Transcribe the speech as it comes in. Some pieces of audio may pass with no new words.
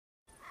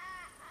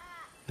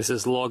This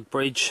is Log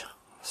Bridge,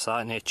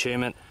 site near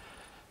Tumut.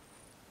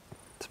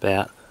 It's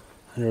about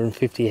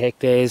 150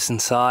 hectares in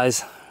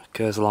size. It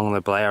goes along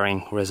the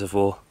Blowering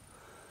Reservoir.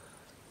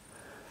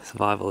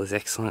 Survival is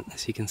excellent,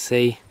 as you can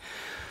see.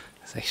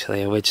 There's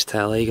actually a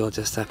wedge-tailed eagle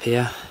just up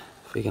here,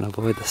 if we can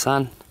avoid the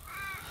sun.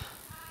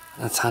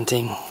 That's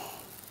hunting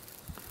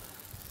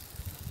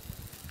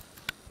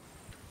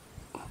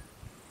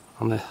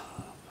on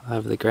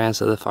over the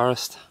grounds of the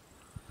forest.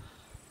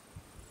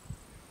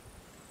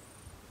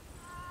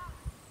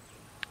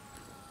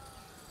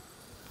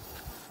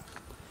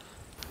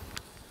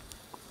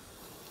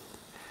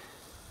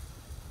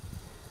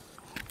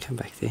 Come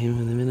back to him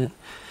in a minute.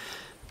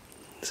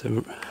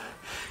 Some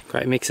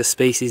great mix of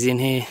species in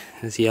here.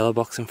 There's a yellow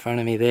box in front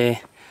of me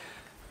there,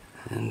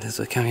 and as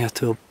we're coming up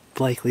to a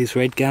Blakely's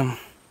red gum,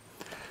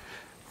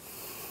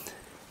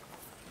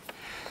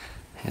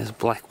 there's a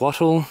black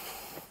wattle,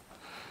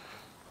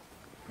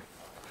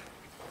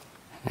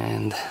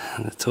 and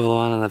the taller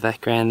one in the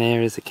background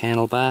there is a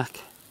candlebark.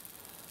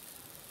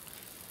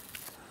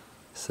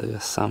 So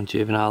there's some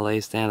juvenile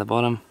leaves down the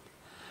bottom.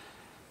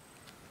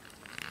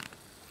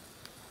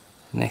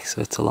 Next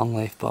to it's a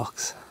longleaf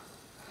box.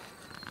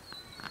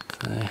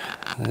 So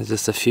there's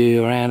just a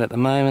few around at the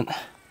moment.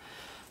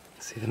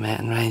 See the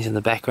mountain range in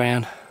the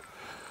background.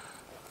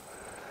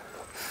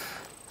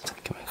 So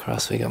come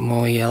across, we got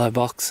more yellow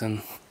box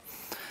and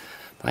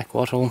black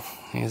wattle.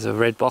 Here's a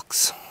red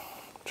box,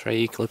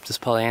 tree Eucalyptus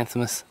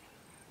polyanthemus,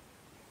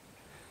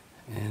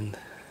 and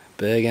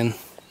Bergen.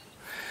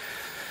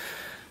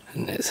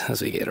 And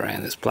as we get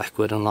around, there's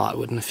blackwood and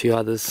lightwood and a few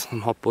others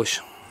and hotbush.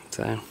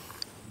 So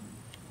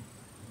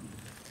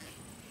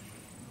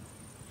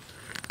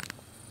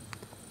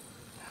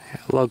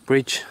Log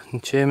Bridge in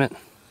Tumut.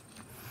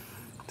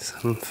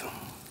 Some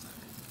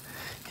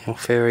young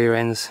fairy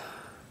wrens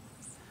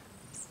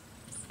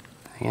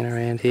hanging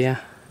around here.